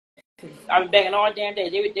I've been begging all damn day.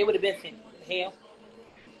 They would have been sent. Hell.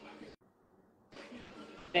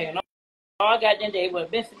 Begging all goddamn day. Would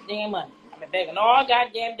have been sent damn money. I've been begging all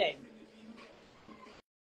goddamn day.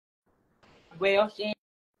 Well,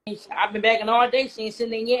 I've been begging all day. She ain't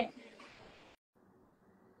sending yet.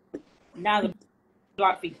 Now the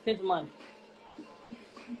block fee. Send the money.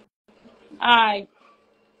 I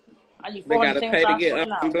need They gotta pay to get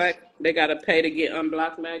 $475. unblocked. They gotta pay to get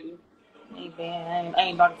unblocked, Maggie. I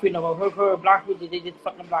ain't block free no more. Her block free. They just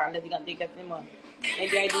fucking block unless they got their money.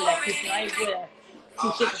 Maybe I do that. I ain't do that.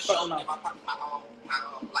 260 fucking off.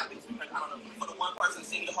 Like this, I don't know. For the one person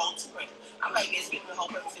send me the whole $200, I'm like this. The whole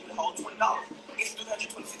person send me the whole $20. It's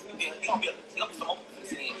 326 new bills. It's gonna be some more people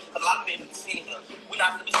sending. Cause a lot of people sending here. We're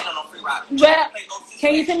not gonna be sending on free ride. Well,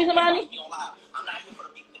 can you send me some money? I'm not here for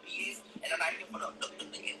the BS, and I'm not here for the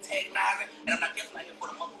antagonizing, and I'm not here for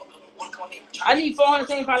the motherfucker who want to come here. I need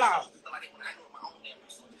 $475.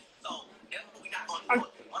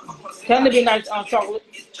 Tell me to be nice on chocolate.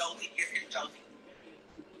 It's Josie. It's Josie.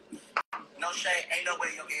 No shade. Ain't no way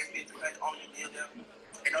your gas bill 300 on your bill there.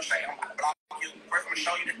 Ain't no shade. I'm about to block you. First, I'm gonna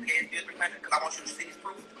show you the gas bill 300 because I want you to see this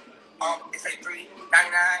proof. It say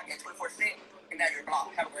 $3.99 and 24 cents, and now you're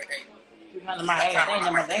blocked. Have a great day. My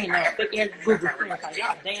ass. They ain't no thick ass Google.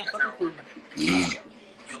 Y'all damn fucking food. You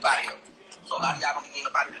about here. So a lot of y'all gonna be getting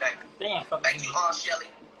about it today. Damn fucking. Thank you, Shelly.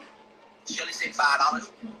 Shelly said $5. All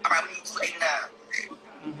right, we need $2.89.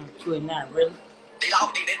 $2.89, really? They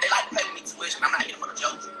like to pay me tuition. I'm not here for the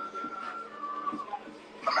jokes.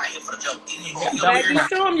 I'm not here for the joke. Either you gonna help or you're not.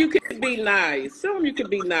 Show them you can be nice. Show them you can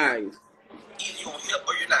be nice. Either you gonna help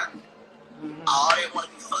or you're not. All they want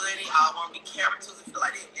to be funny. All want to be characters and feel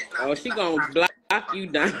like that. Oh, she gonna block you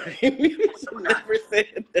down. She never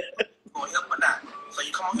said that. You gonna help or not. So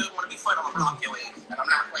you come on here and want to be funny, I'm gonna block your ass. And I'm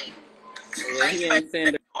not playing. Yeah, he ain't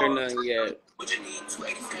sent her none yet. Would you need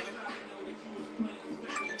 287?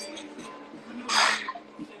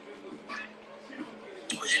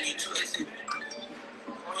 Would you need 287?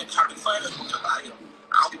 I'm gonna try to be funny. Let's put your body up.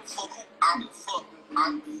 I don't give a fuck. I don't give a fuck.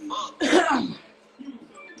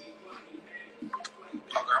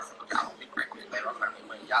 Oh, girl, y'all don't be cranking this later. I'm not be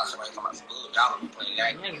playing. Y'all should ain't talking about school. Y'all don't be playing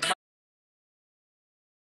games.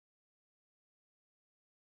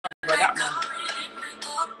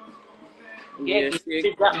 Yeah,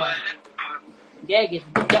 gets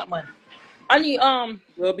got money. I need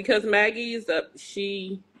Well, because Maggie's up,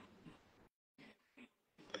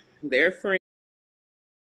 they're friends,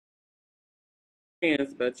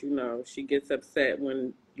 but you know she gets upset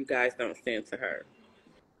when you guys don't send to her.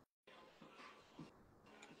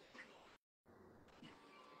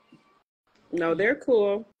 No, they're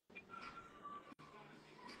cool.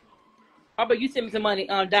 How about you send me some money?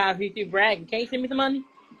 Down if you bragging. Can you send me some money?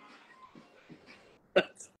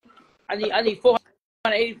 I need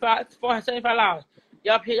 $475.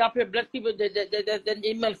 Y'all pay black people that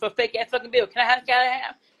need money for fake ass fucking bill. Can I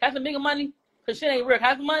have some bigger money? Cause shit ain't real.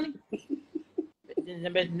 Have some money.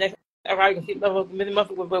 Next, I can see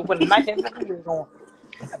motherfucker with a nice ass fucking bill going.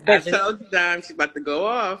 I told you, Dime, she's about to go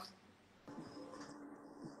off.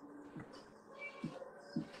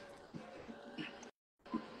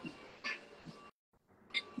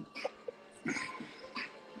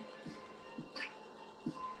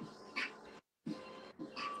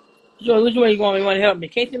 So which way you want to help me?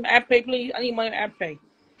 Can you send me Apple Pay, please? I need money on Apple Pay.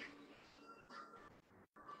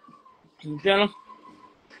 You tell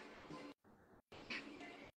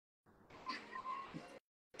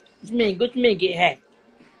them? Good to me get hacked.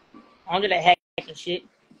 Under that hack and shit.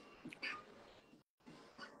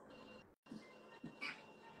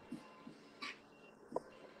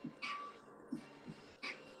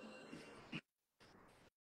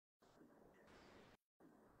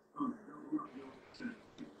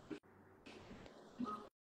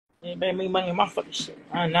 They better make money on my fucking shit.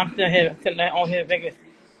 And I'm still here, on here begging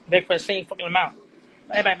for the same fucking amount.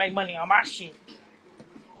 Everybody make money on my shit.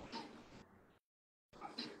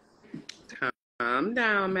 Calm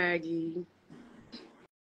down, Maggie.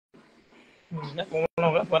 That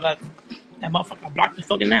motherfucker blocked me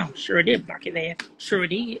fucking now. Sure did block his ass. Sure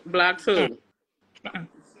did. Block who?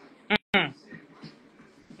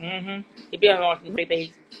 He be on the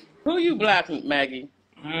page. Who you blocking, Maggie?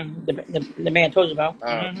 The man told you about.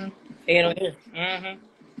 Say it on here.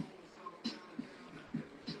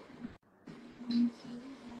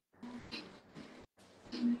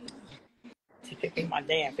 She picking my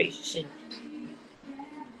damn face and shit.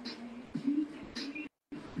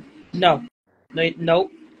 No.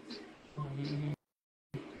 Nope.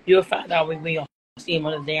 You'll find out when we gonna see him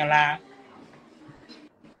on the damn live.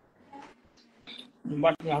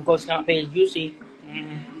 Watching on Ghost Account page, you see.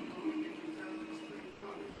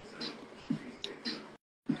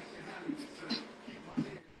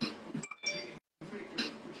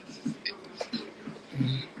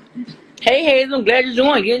 Hey Hazel, I'm glad you're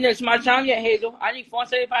doing. Getting this my time yet, Hazel. I need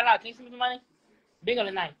 $475. Can you send me some money? Bingo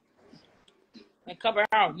tonight. And cover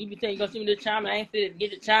out. You be saying you're gonna send me the time and I ain't fit to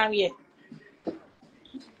get the time yet.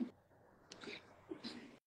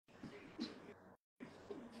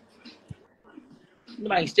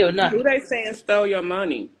 Nobody steal Who nothing. they saying stole your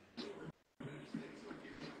money?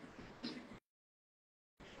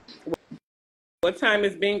 What time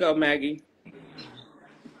is bingo, Maggie?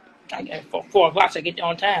 I got 4 o'clock so I get there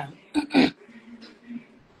on time.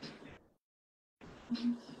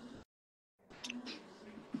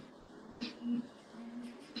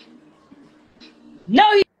 No,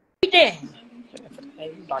 he didn't.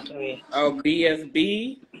 Hey, you blocked your head. Oh,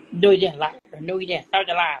 BSB? No, he didn't. Lock her. No, he didn't. Start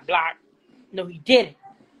the line. Block. No, he didn't.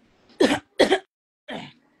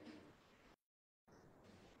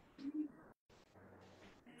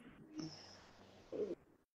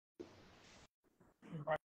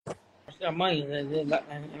 Some money.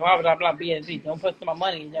 Why would I block BSV? Don't put my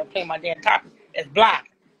money in there. Play my damn topic. That's blocked.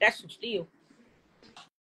 That's some steal.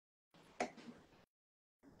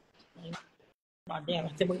 My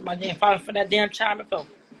damn father for that damn time before.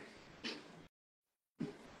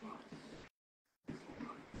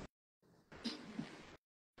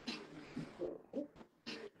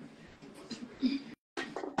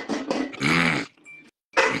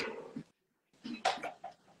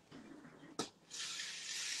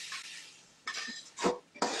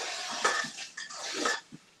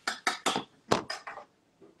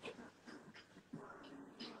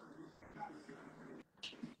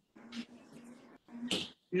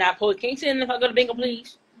 Now, Paul, can you send if I go to bingo,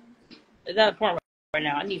 please? Is that a point right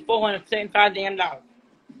now? I need $475 damn dollars.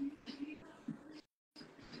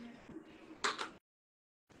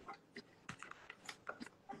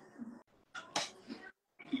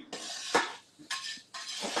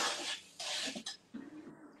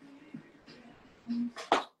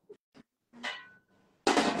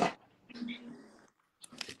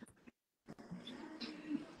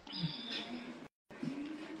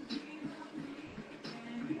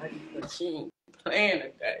 She ain't playing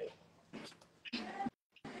today.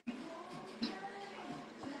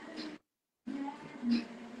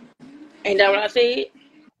 Ain't that what I said?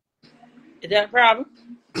 Is that a problem?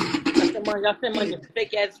 Y'all send money to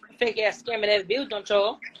fake ass scamming ass bills, don't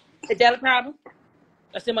y'all? Is that a problem?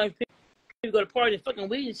 I send money to people go to parties and fucking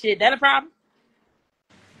weed and shit. Is that a problem?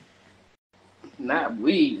 Not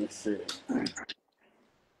weed and shit.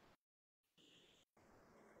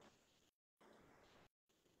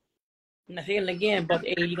 And I saying again, but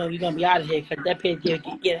hey, you gonna be out of here because that pig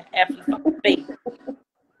get absolutely fucking fake.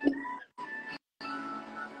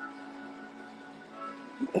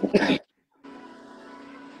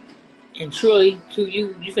 And truly, to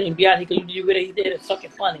you finna be out here because you really did it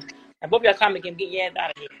fucking funny. And both y'all comment and get your ass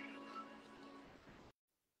out of here.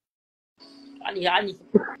 I need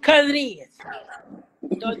cause it is.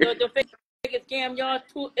 The fake scam y'all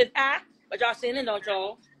too is high, but y'all sending don't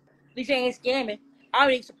y'all. At least you ain't scamming. I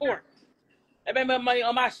need support. I bet my money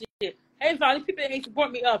on my shit. Hey, follow people ain't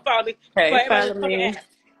support me. Follow me. Hey, But everybody follow just fucking me. ass.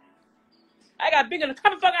 I got bigger than a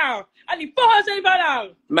couple fucking hours. I need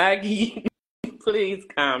 $475. Maggie, please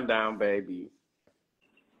calm down, baby.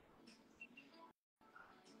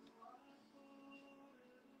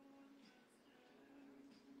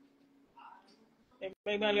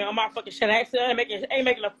 Make money on my fucking shit. I ain't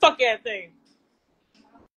making a fuck ass thing.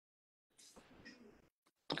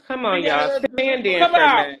 Come on, y'all. Send in Come for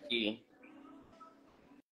out. Maggie.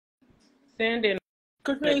 Send in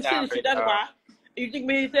Cause you the ain't sending dollar, shit, that's y'all. why. You think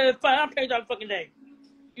me said it's fine, I'm paying y'all the fucking day.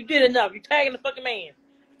 You did enough. You tagging the fucking man.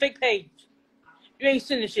 Fake page. You ain't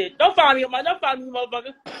sending shit. Don't follow me,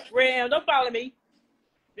 motherfucker. Ram, don't follow me.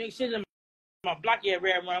 You ain't sending my block yet,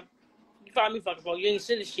 Ram. You follow me, fucking bro. You ain't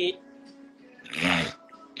sending shit.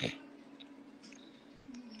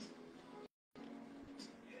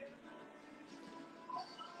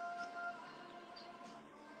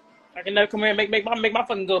 I can never come here and make my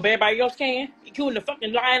fucking go, but everybody else can. Including the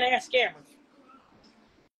fucking lying ass scammers.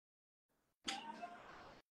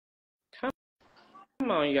 Come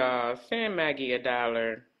on, y'all. Send Maggie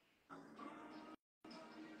 $1.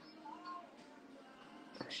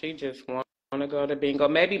 She just want to go to bingo.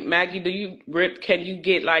 Maybe Maggie, can you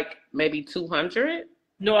get like maybe 200?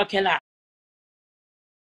 No, I cannot.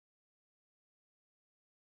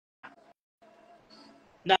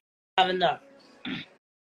 Not enough.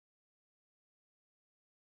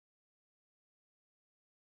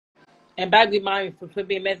 And back with mine for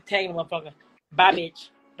being meditating, motherfucker. Bye, bitch.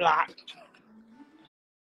 Block.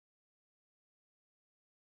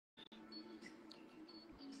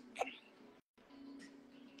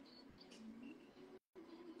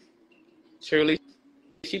 Truly,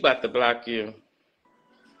 she about to block you.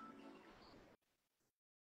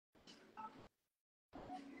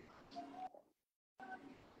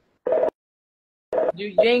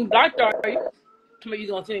 You ain't blocked her, are you? Tell me you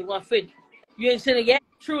gonna send me 150. You ain't sending yet,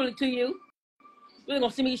 truly to you. You ain't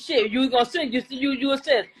gonna send me shit. You gonna send you will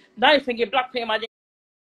send. Now you finna get blocked paying my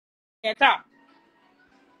damn top.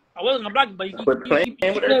 I wasn't gonna block you, but Quit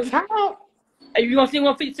playing with her top. Hey, you gonna send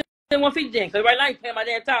 150, send 150 then, cause right now you paying my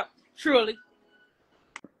damn top. Surely.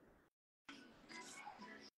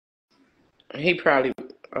 He probably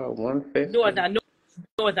 150. No, it's not.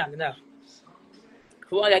 No, it's not enough.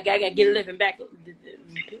 Well, I gotta get a living back.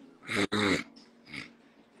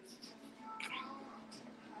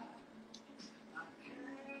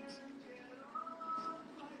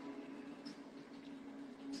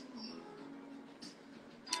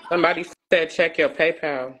 Somebody said check your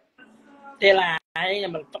PayPal. They lying. I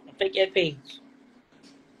ain't gonna fucking fake that page.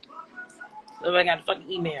 So I got a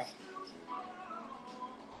fucking email.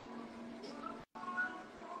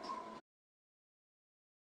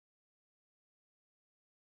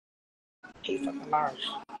 He fucking large.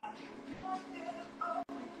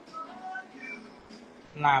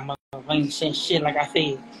 Nah, motherfucker, ain't saying shit like I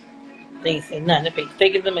said. They ain't saying nothing. They pay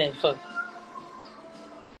fake as a motherfucker.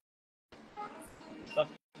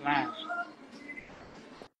 Fucking lying.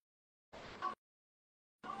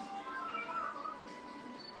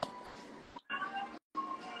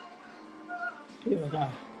 Here we go.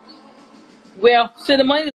 Well, send the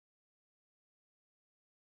money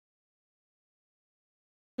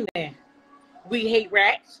there. We hate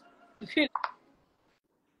rats. I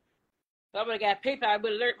would have got PayPal. I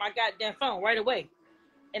would alert my goddamn phone right away.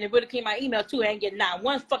 And it would have came my email too. I ain't getting not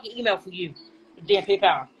one fucking email from you. Damn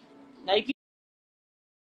PayPal. Now you keep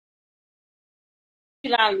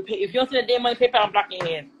lying. If you don't send the damn money PayPal, I'm blocking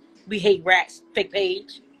your ass. We hate rats. Fake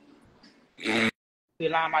page. We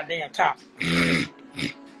lying my damn top.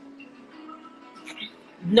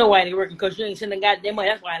 No, I ain't working because you ain't sending goddamn money.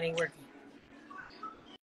 That's why I ain't working.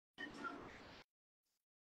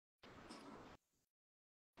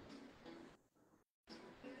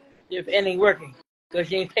 If it ain't working because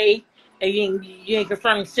you ain't paid and you ain't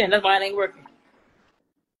confirming send. That's why it ain't working.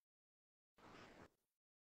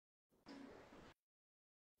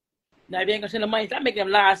 Now if you ain't gonna send the money, stop making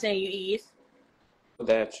them lie saying you is.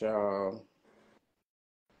 That y'all.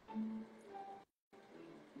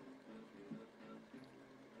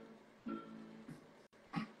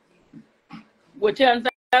 Well, tell them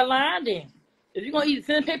that line then. If you're gonna either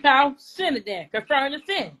send PayPal, send it then. Confirm the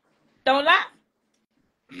send. Don't lie.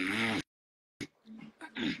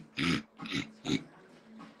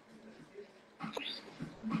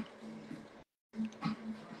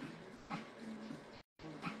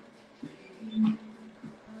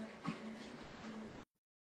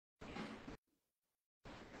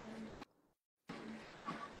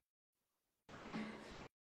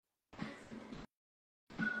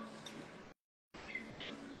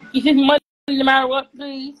 You send money no matter what,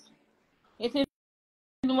 please. You send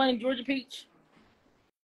the money Georgia Peach.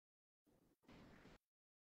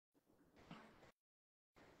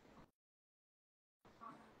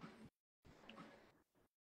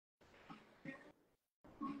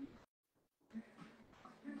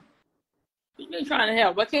 You been trying to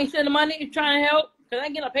help. But can't send the money? You trying to help? Because I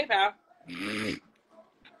ain't getting a PayPal.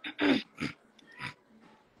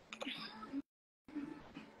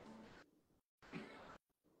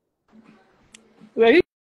 Well,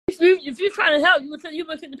 if you're trying to help, you would send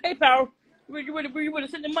the PayPal. You would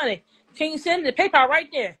have sent the money. Can you send the PayPal right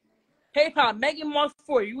there? PayPal, Maggie Moss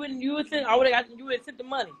for you. You would send. You would have sent the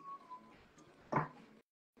money.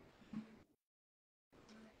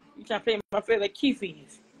 You trying to pay my favorite key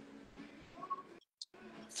fees?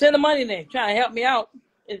 Send the money then. Trying to help me out.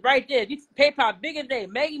 It's right there. You PayPal big as day.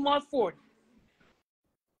 Maggie Moss 40.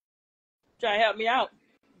 Trying to help me out.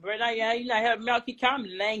 But now you're not helping me out. Keep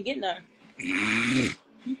commenting. I ain't getting nothing.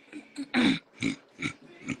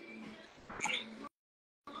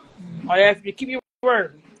 All you have to do, keep your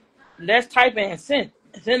word. Let's type and send.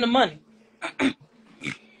 Send the money.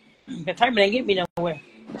 The typing ain't get me nowhere.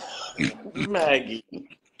 Maggie.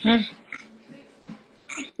 You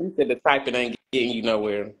said the typing ain't getting you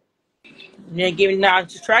nowhere. You ain't giving no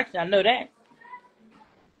distraction. I know that.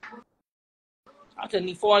 I just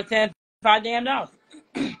need $410 $5 damn.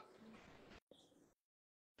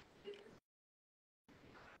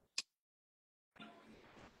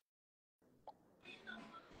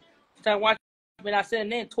 Start watching when I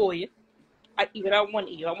send in Toya. I eat what I want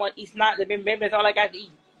to eat. I want to eat not maybe that's all I got to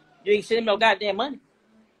eat. You ain't sending no goddamn money.